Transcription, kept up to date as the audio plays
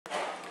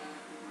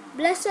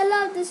Bless your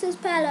love, this is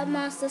Pilot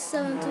Master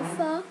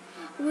 74.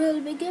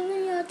 We'll be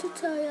giving you a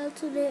tutorial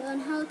today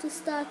on how to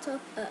start up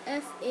a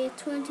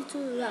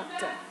FA-22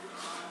 Raptor.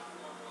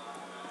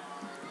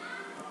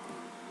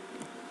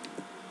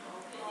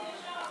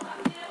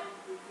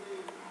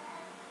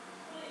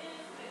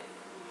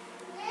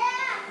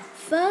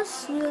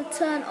 First, we'll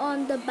turn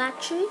on the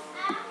battery,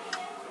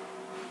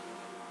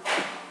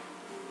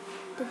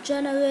 the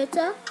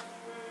generator,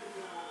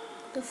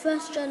 the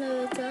first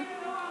generator,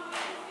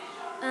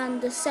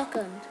 and the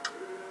second.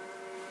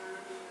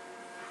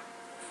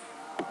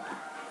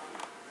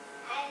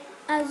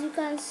 As you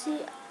can see,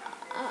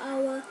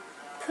 our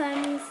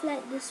primary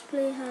flight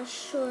display has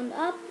shown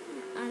up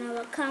on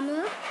our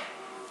camera.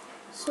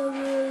 So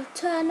we'll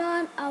turn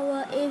on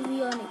our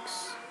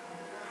avionics.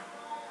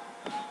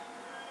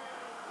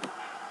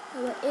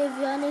 Our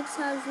avionics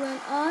has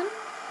went on.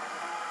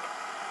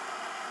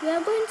 We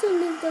are going to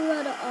leave the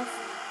rudder off,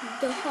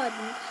 the HUD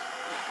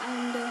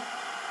and the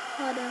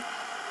rudder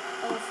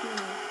off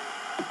now.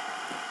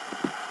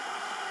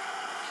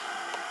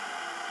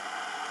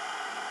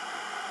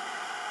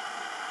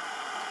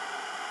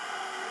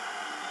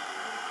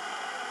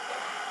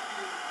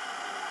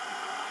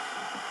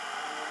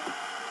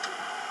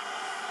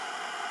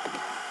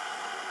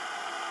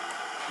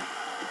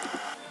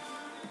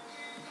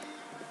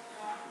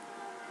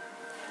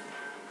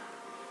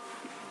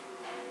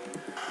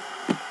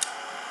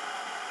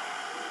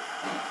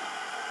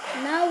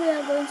 Now we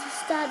are going to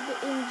start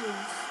the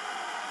engines.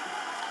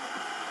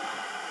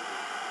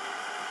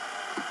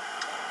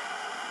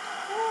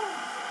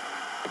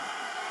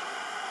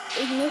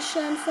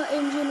 Ignition for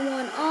engine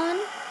 1 on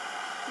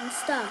and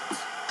start.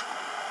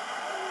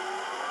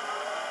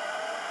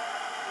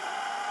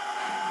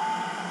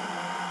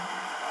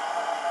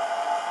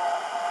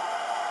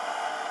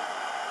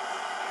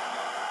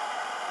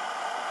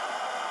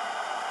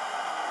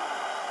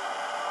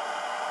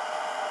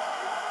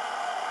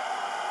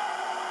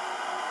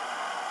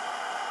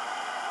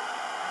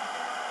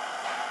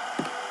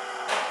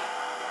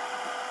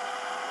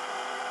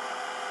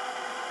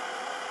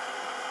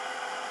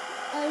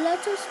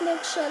 Let us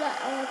make sure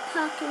that our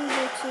parking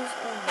brake is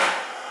on.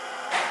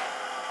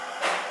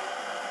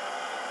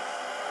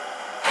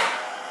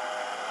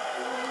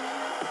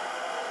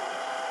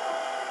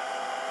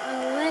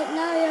 Right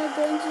now we are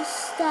going to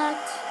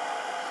start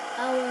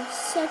our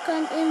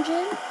second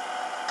engine.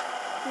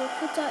 We'll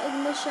put our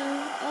ignition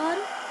on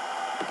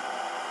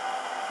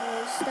and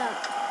we'll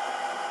start.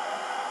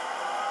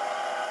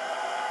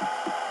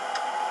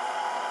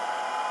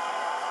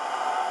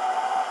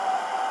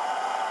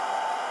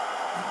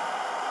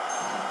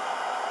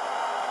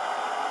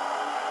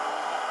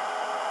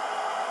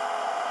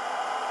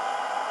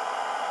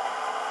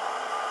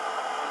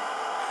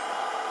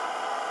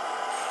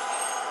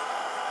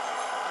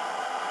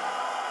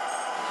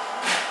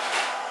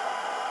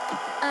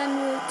 And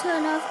we'll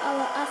turn off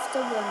our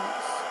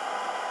afterburners.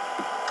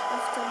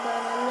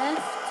 Afterburner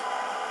left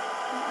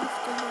and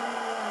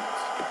afterburner right.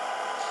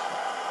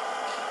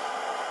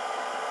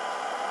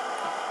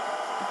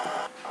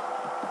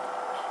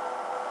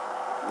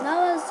 Now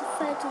as the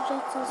flight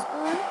ejector is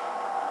on,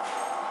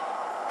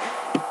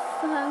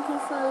 thank you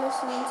for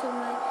listening to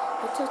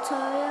the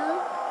tutorial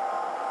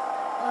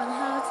on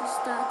how to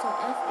start an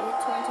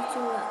FA-22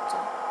 Raptor.